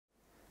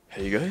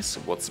Hey guys,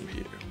 Wadsm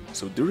here.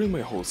 So during my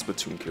whole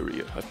Splatoon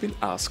career, I've been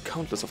asked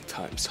countless of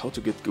times how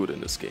to get good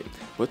in this game,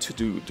 what to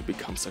do to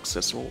become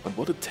successful and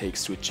what it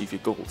takes to achieve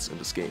your goals in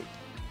this game.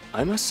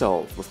 I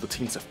myself, with the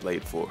teams I've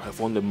played for, have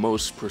won the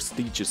most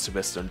prestigious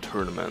Western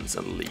tournaments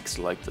and leagues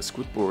like the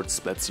Squidward,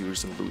 Splat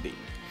Series and Ludi.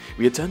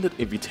 We attended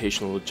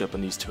invitational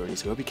Japanese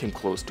tourneys where we came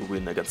close to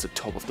win against the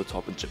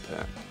top in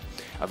Japan.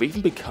 I've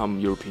even become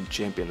European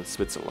champion in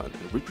Switzerland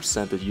and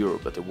represented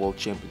Europe at the World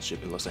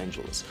Championship in Los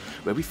Angeles,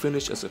 where we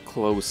finished as a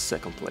close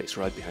second place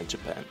right behind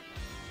Japan.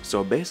 So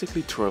I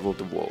basically traveled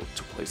the world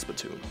to play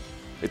Splatoon.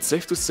 It's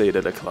safe to say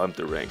that I climbed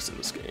the ranks in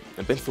this game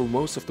and been through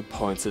most of the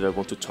points that I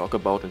want to talk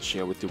about and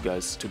share with you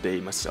guys today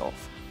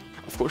myself.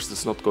 Of course,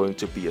 it's not going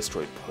to be a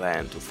straight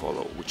plan to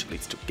follow, which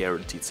leads to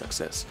guaranteed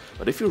success,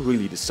 but if you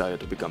really desire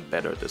to become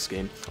better at this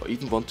game, or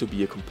even want to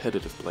be a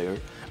competitive player,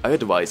 I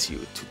advise you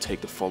to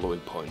take the following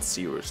points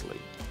seriously.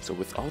 So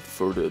without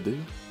further ado,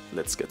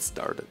 let's get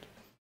started.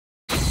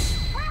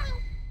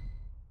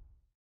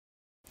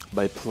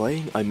 By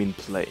playing, I mean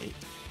playing.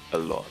 A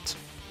lot.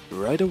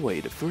 Right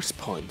away, the first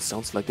point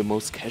sounds like the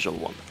most casual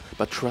one,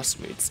 but trust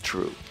me, it's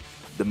true.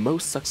 The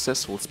most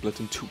successful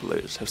Splatoon 2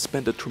 players have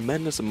spent a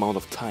tremendous amount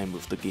of time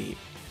with the game.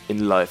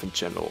 In life in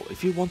general,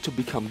 if you want to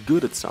become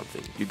good at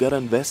something, you gotta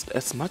invest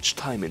as much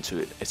time into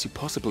it as you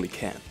possibly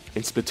can.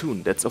 In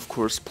Splatoon, that's of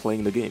course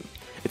playing the game.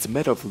 It's a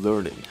matter of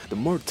learning. The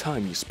more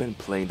time you spend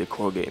playing the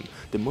core game,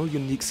 the more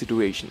unique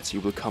situations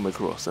you will come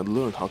across and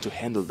learn how to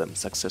handle them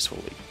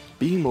successfully.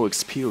 Being more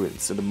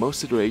experienced in the most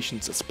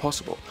situations as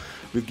possible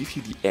will give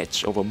you the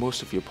edge over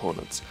most of your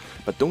opponents,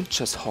 but don't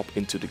just hop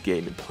into the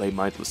game and play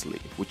mindlessly,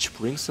 which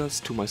brings us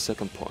to my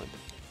second point.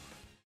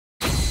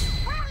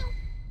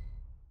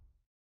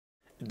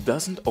 It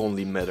doesn't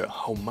only matter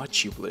how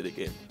much you play the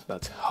game,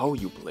 but how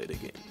you play the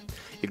game.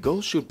 Your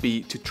goal should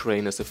be to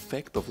train as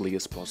effectively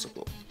as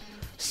possible.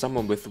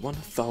 Someone with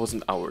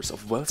 1000 hours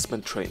of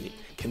well-spent training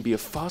can be a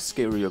far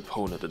scarier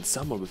opponent than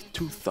someone with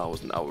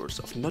 2000 hours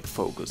of not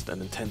focused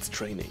and intense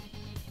training.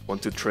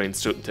 Want to train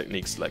certain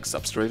techniques like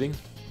substrating?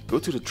 Go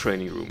to the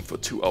training room for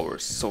 2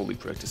 hours solely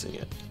practicing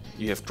it.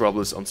 You have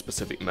troubles on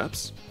specific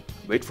maps?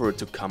 Wait for it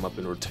to come up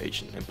in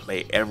rotation and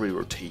play every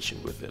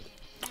rotation with it.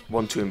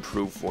 Want to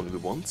improve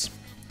 1v1s?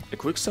 A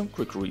quick sum,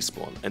 quick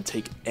respawn and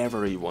take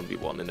every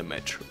 1v1 in a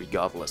match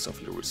regardless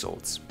of your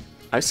results.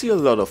 I see a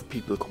lot of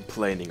people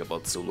complaining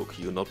about solo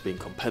queue not being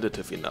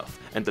competitive enough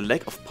and the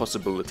lack of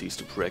possibilities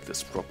to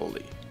practice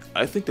properly.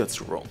 I think that's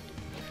wrong.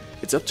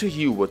 It's up to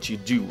you what you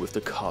do with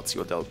the cards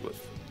you're dealt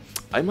with.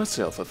 I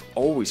myself have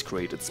always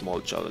created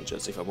small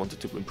challenges if I wanted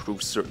to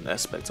improve certain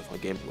aspects of my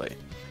gameplay.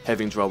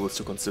 Having troubles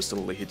to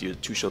consistently hit your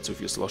 2 shots with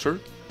your slosher?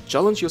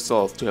 Challenge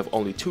yourself to have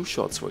only 2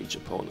 shots for each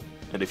opponent,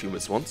 and if you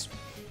miss once,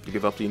 you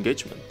give up the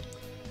engagement.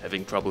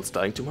 Having troubles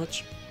dying too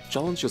much?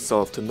 Challenge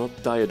yourself to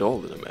not die at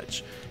all in a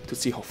match, to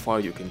see how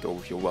far you can go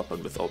with your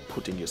weapon without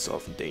putting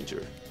yourself in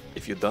danger.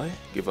 If you die,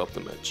 give up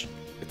the match.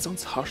 It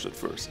sounds harsh at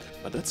first,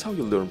 but that's how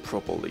you learn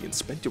properly and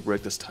spend your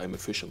practice time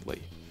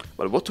efficiently.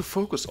 But what to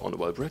focus on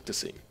while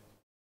practicing?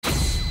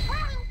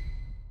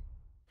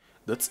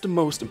 That's the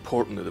most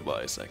important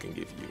advice I can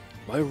give you.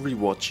 While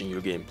rewatching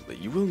your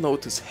gameplay, you will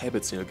notice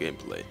habits in your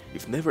gameplay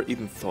you've never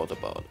even thought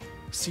about.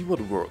 See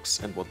what works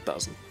and what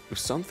doesn't. If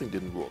something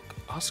didn't work,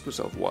 ask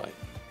yourself why.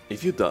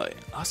 If you die,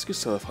 ask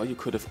yourself how you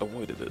could have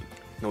avoided it.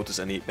 Notice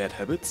any bad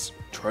habits?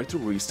 Try to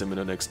raise them in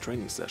the next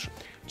training session.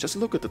 Just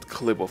look at that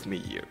clip of me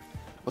here.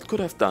 What could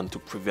I have done to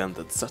prevent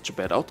that such a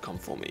bad outcome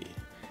for me?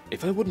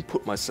 If I wouldn't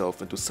put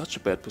myself into such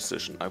a bad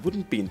position, I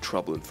wouldn't be in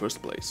trouble in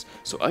first place,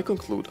 so I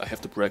conclude I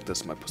have to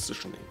practice my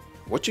positioning.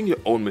 Watching your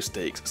own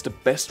mistakes is the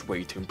best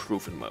way to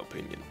improve in my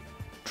opinion.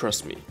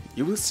 Trust me,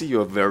 you will see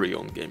your very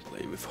own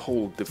gameplay with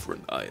whole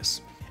different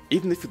eyes.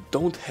 Even if you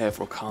don't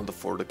have or can't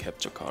afford a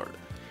capture card.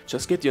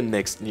 Just get your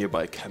next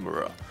nearby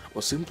camera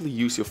or simply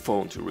use your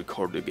phone to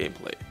record your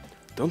gameplay.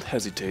 Don't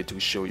hesitate to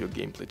show your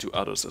gameplay to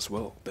others as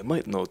well, they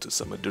might notice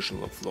some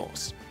additional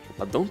flaws.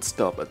 But don't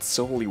stop at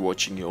solely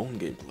watching your own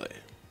gameplay.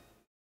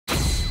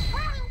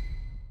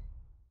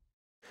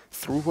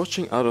 Through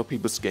watching other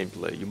people's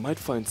gameplay, you might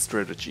find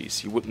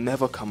strategies you would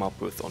never come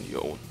up with on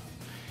your own.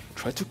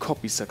 Try to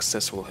copy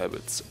successful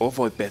habits or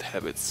avoid bad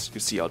habits you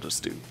see others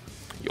do.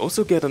 You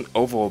also get an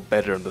overall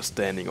better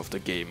understanding of the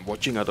game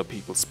watching other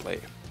people's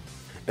play.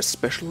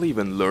 Especially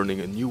when learning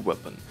a new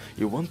weapon,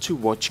 you want to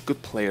watch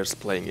good players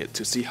playing it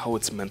to see how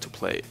it's meant to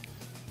play.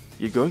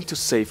 You're going to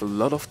save a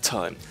lot of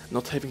time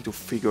not having to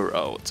figure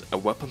out a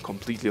weapon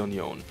completely on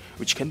your own,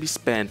 which can be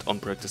spent on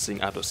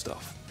practicing other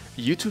stuff.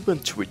 YouTube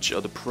and Twitch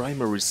are the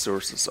primary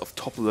sources of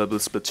top-level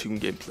Splatoon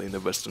gameplay in the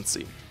Western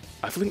scene.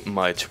 I've linked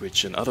my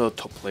Twitch and other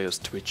top players'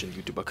 Twitch and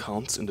YouTube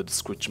accounts in the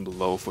description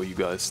below for you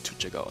guys to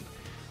check out.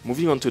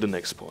 Moving on to the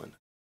next point.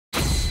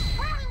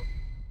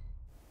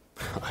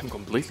 I'm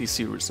completely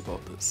serious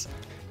about this.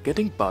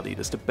 Getting bodied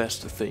is the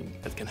best thing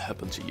that can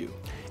happen to you.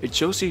 It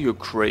shows you your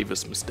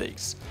gravest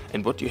mistakes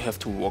and what you have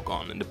to work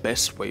on in the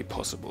best way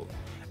possible.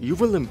 You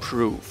will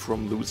improve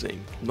from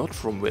losing, not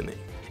from winning.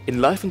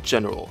 In life in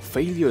general,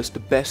 failure is the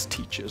best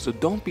teacher, so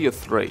don't be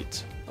afraid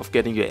of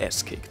getting your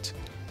ass kicked.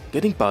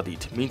 Getting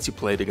buddied means you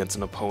played against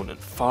an opponent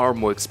far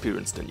more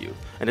experienced than you,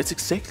 and that's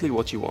exactly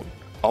what you want.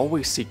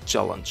 Always seek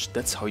challenge,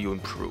 that's how you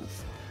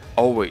improve.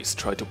 Always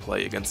try to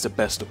play against the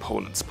best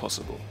opponents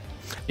possible.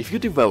 If you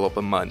develop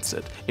a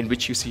mindset in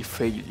which you see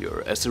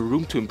failure as a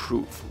room to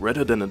improve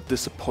rather than a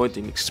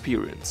disappointing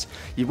experience,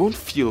 you won't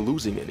feel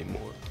losing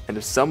anymore. And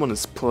if someone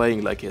is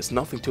playing like he has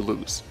nothing to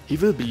lose, he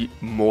will be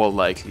more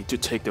likely to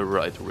take the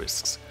right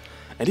risks.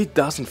 And he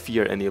doesn't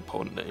fear any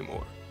opponent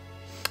anymore.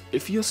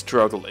 If you're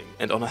struggling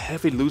and on a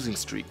heavy losing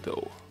streak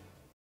though,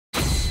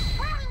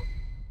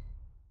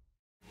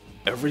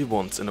 every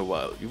once in a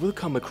while you will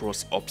come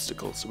across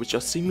obstacles which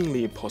are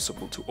seemingly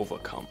impossible to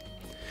overcome.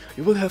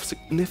 You will have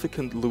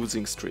significant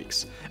losing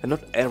streaks, and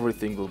not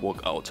everything will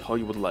work out how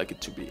you would like it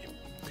to be.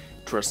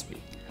 Trust me,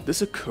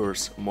 this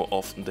occurs more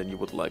often than you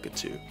would like it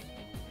to.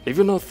 If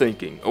you're now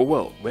thinking, oh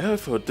well, where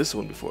have I heard this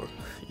one before?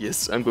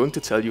 Yes, I'm going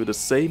to tell you the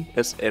same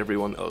as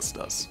everyone else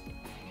does.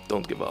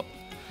 Don't give up.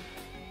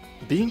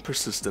 Being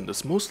persistent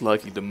is most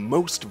likely the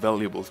most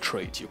valuable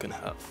trait you can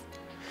have.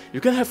 You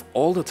can have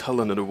all the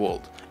talent in the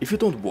world, if you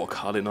don't work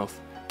hard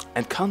enough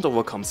and can't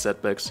overcome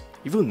setbacks,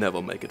 you will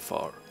never make it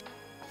far.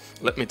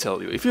 Let me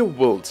tell you, if you're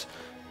willed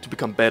to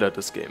become better at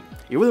this game,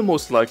 you will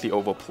most likely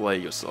overplay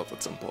yourself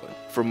at some point.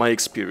 From my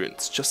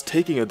experience, just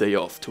taking a day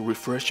off to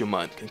refresh your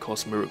mind can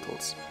cause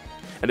miracles.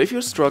 And if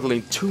you're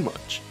struggling too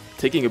much,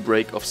 taking a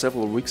break of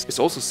several weeks is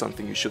also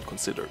something you should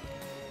consider.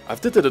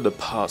 I've did it in the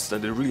past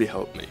and it really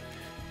helped me.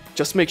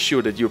 Just make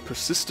sure that you're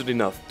persistent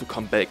enough to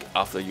come back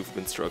after you've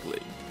been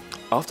struggling.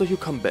 After you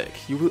come back,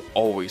 you will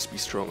always be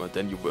stronger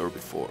than you were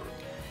before.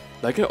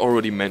 Like I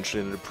already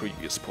mentioned in the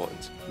previous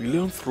point, we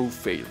learn through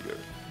failure.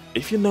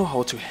 If you know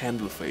how to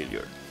handle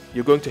failure,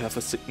 you're going to have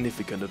a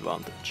significant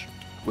advantage.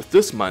 With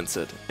this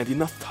mindset and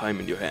enough time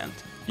in your hand,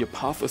 your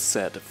path is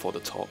set for the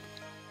top.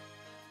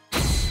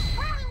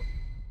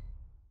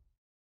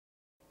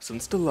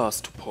 Since the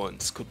last 2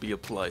 points could be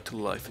applied to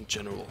life in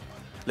general,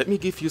 let me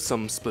give you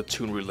some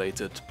Splatoon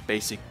related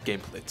basic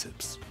gameplay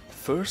tips.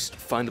 First,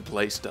 find a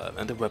playstyle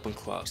and a weapon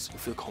class you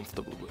feel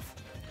comfortable with.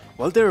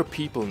 While there are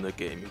people in the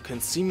game who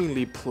can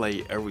seemingly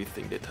play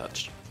everything they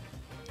touch,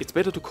 it's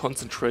better to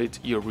concentrate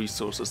your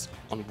resources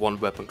on one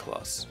weapon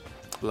class,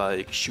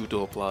 like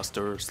shooter,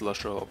 blaster,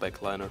 slasher or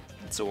backliner,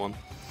 and so on,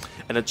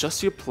 and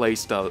adjust your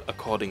playstyle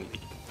accordingly,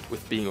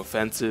 with being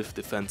offensive,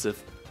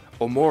 defensive,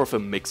 or more of a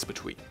mix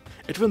between.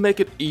 It will make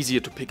it easier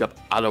to pick up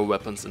other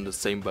weapons in the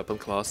same weapon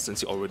class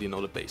since you already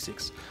know the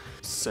basics.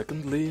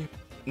 Secondly,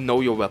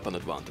 know your weapon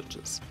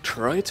advantages.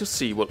 Try to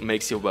see what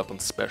makes your weapon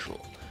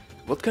special.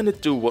 What can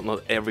it do what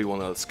not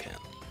everyone else can?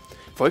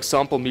 For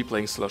example, me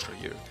playing Slusher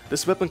here.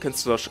 This weapon can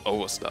slush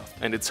over stuff,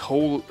 and its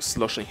whole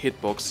slushing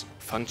hitbox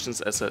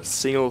functions as a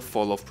single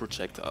fall-off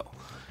projectile.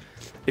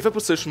 If I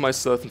position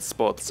myself in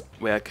spots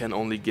where I can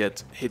only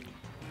get hit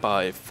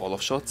by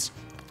fall-off shots,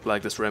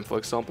 like this ramp for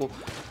example,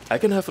 I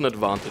can have an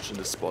advantage in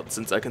this spot,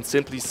 since I can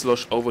simply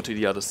slush over to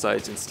the other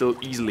side and still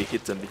easily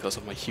hit them because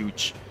of my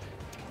huge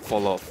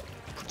fall-off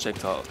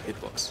projectile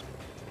hitbox.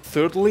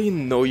 Thirdly,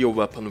 know your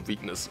weapon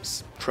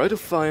weaknesses. Try to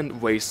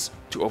find ways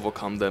to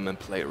overcome them and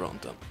play around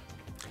them.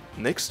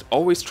 Next,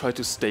 always try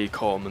to stay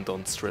calm and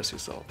don't stress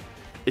yourself.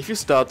 If you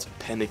start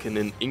panicking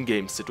in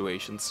in-game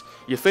situations,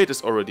 your fate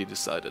is already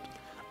decided.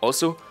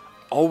 Also,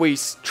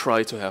 always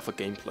try to have a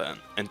game plan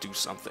and do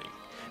something.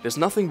 There's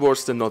nothing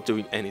worse than not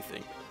doing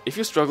anything. If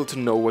you struggle to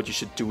know what you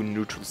should do in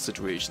neutral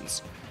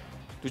situations,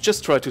 you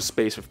just try to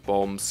space with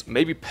bombs,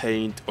 maybe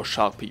paint or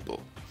shark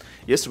people.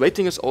 Yes,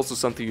 waiting is also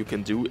something you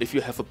can do if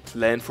you have a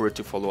plan for it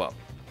to follow up,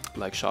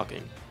 like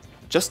sharking.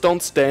 Just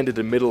don't stand in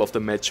the middle of the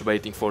match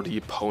waiting for the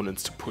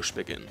opponents to push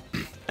back in.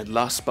 And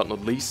last but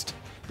not least,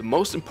 the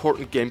most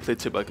important gameplay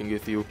tip I can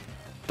give you,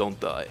 don't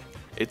die.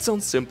 It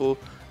sounds simple,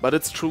 but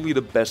it's truly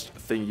the best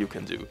thing you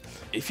can do.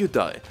 If you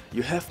die,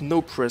 you have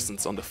no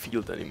presence on the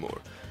field anymore,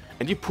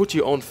 and you put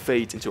your own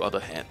fate into other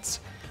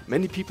hands.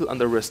 Many people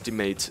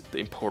underestimate the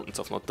importance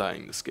of not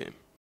dying in this game.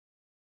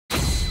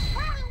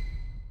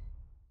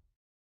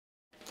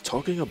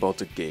 Talking about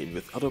the game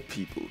with other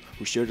people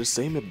who share the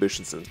same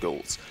ambitions and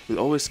goals will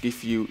always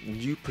give you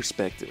new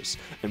perspectives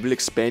and will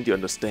expand your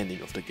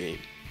understanding of the game.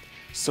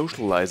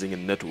 Socializing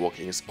and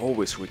networking is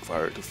always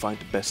required to find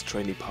the best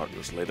training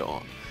partners later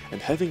on,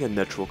 and having a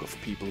network of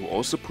people who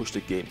also push the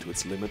game to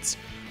its limits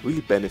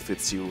really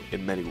benefits you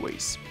in many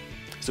ways.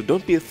 So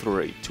don't be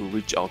afraid to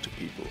reach out to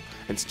people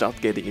and start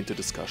getting into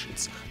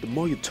discussions. The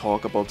more you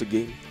talk about the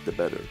game, the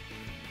better.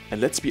 And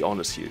let's be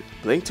honest here,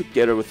 playing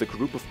together with a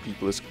group of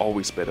people is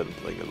always better than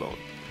playing alone.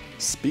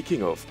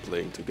 Speaking of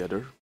playing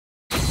together,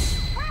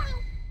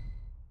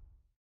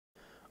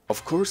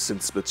 of course,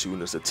 since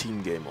Splatoon is a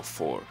team game of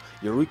 4,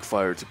 you're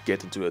required to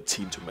get into a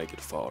team to make it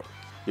far.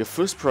 Your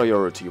first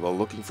priority while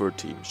looking for a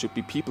team should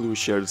be people who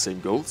share the same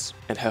goals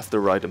and have the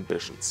right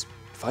ambitions.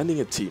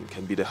 Finding a team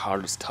can be the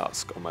hardest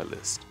task on my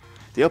list.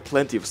 There are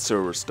plenty of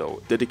servers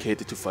though,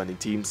 dedicated to finding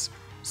teams,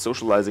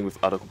 socializing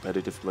with other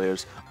competitive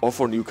players, or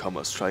for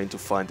newcomers trying to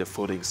find their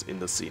footings in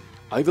the scene.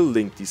 I will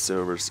link these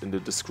servers in the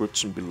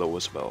description below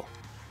as well.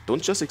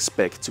 Don't just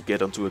expect to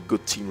get onto a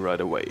good team right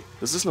away.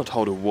 This is not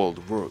how the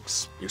world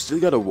works. You still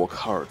gotta work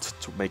hard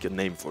to make a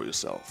name for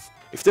yourself.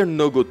 If there are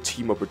no good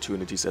team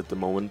opportunities at the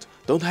moment,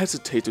 don't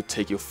hesitate to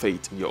take your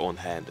fate in your own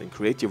hand and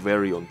create your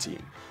very own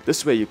team.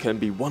 This way you can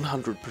be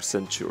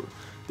 100% sure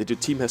that your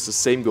team has the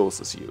same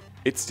goals as you.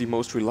 It's the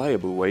most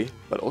reliable way,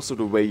 but also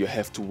the way you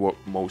have to work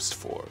most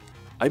for.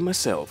 I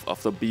myself,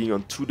 after being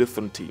on 2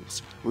 different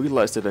teams,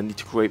 realized that I need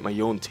to create my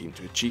own team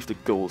to achieve the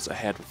goals I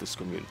had with this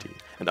community.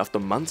 And after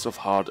months of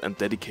hard and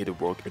dedicated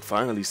work, it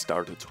finally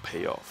started to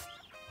pay off.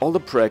 All the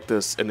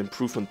practice and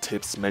improvement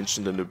tips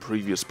mentioned in the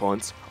previous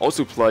points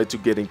also apply to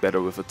getting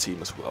better with a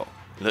team as well.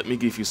 Let me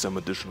give you some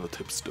additional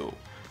tips though.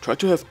 Try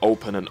to have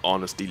open and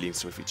honest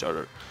dealings with each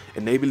other,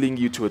 enabling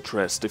you to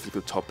address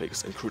difficult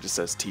topics and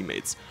criticize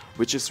teammates,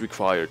 which is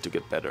required to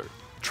get better.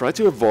 Try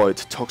to avoid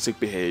toxic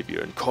behavior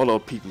and call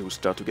out people who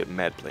start to get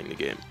mad playing the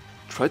game.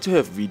 Try to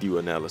have video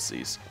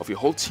analyses of your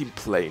whole team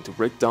playing to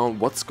break down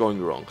what's going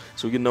wrong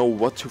so you know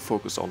what to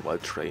focus on while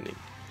training.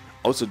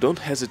 Also, don't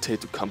hesitate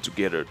to come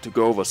together to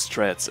go over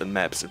strats and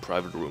maps in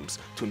private rooms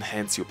to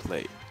enhance your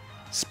play.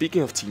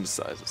 Speaking of team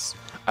sizes,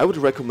 I would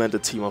recommend a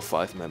team of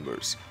 5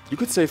 members. You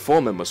could say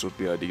 4 members would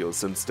be ideal,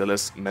 since the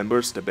less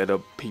members the better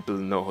people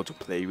know how to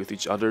play with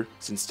each other,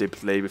 since they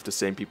play with the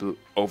same people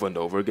over and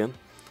over again.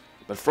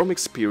 But from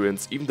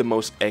experience, even the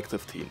most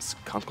active teams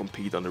can't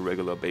compete on a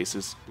regular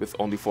basis with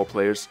only 4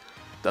 players.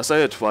 Thus I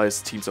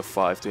advise teams of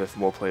 5 to have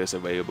more players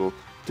available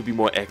to be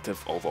more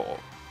active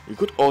overall. You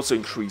could also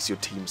increase your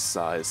team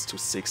size to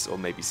 6 or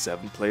maybe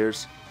 7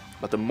 players,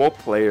 but the more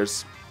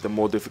players, the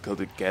more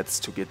difficult it gets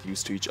to get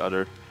used to each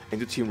other, and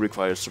the team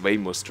requires way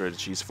more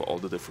strategies for all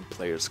the different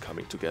players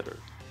coming together.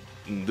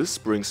 And this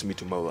brings me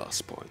to my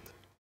last point.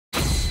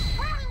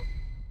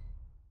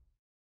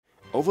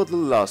 Over the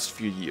last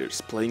few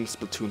years playing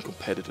Splatoon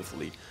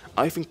competitively,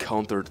 I've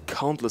encountered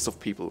countless of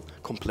people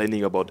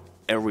complaining about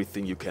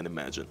everything you can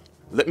imagine.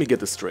 Let me get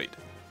this straight.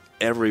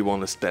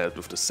 Everyone is dealt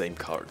with the same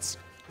cards.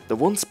 The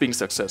ones being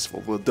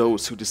successful were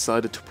those who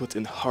decided to put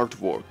in hard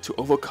work to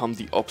overcome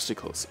the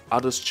obstacles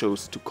others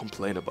chose to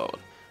complain about.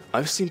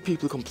 I've seen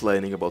people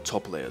complaining about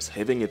top players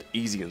having it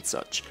easy and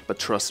such, but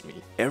trust me,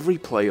 every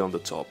player on the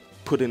top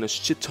put in a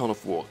shit ton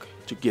of work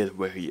to get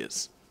where he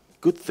is.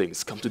 Good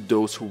things come to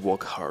those who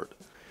work hard.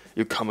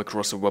 You come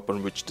across a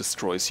weapon which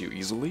destroys you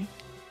easily?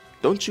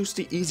 Don't choose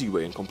the easy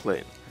way and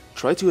complain.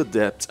 Try to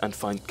adapt and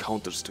find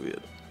counters to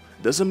it.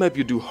 There's a map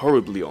you do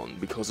horribly on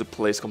because it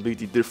plays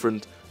completely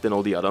different than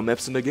all the other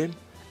maps in the game?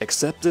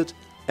 Accept it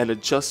and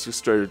adjust your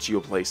strategy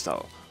or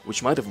playstyle,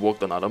 which might have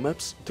worked on other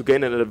maps, to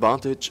gain an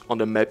advantage on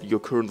the map you're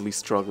currently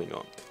struggling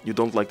on. You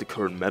don't like the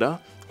current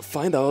meta?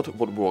 Find out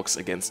what works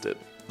against it.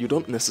 You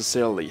don't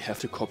necessarily have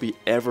to copy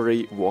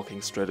every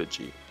working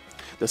strategy.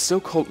 The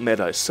so-called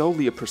meta is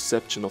solely a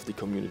perception of the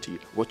community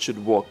what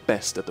should work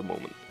best at the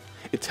moment.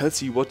 It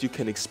tells you what you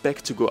can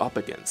expect to go up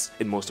against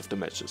in most of the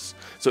matches,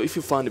 so if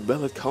you find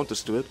valid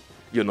counters to it,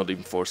 you're not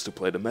even forced to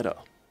play the meta.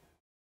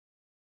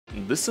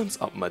 This sums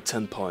up my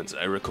 10 points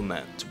I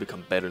recommend to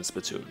become better in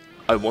Splatoon.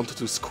 I wanted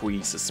to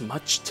squeeze as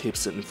much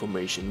tips and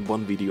information in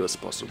one video as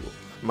possible.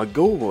 My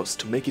goal was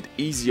to make it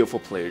easier for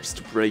players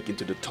to break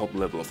into the top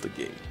level of the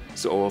game,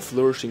 so our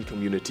flourishing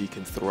community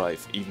can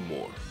thrive even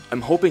more.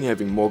 I'm hoping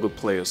having more good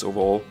players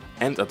overall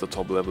and at the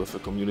top level of the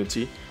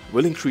community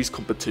will increase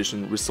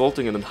competition,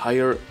 resulting in a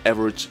higher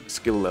average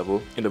skill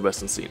level in the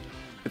Western scene.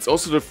 It's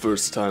also the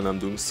first time I'm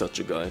doing such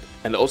a guide,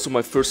 and also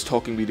my first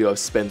talking video I've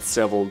spent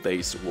several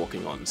days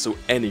working on, so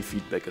any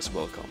feedback is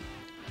welcome.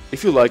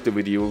 If you liked the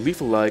video,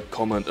 leave a like,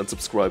 comment and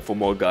subscribe for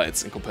more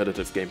guides and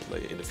competitive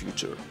gameplay in the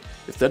future.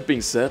 With that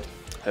being said,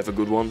 have a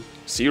good one,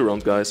 see you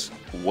around guys,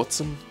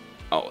 Wadsm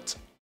out.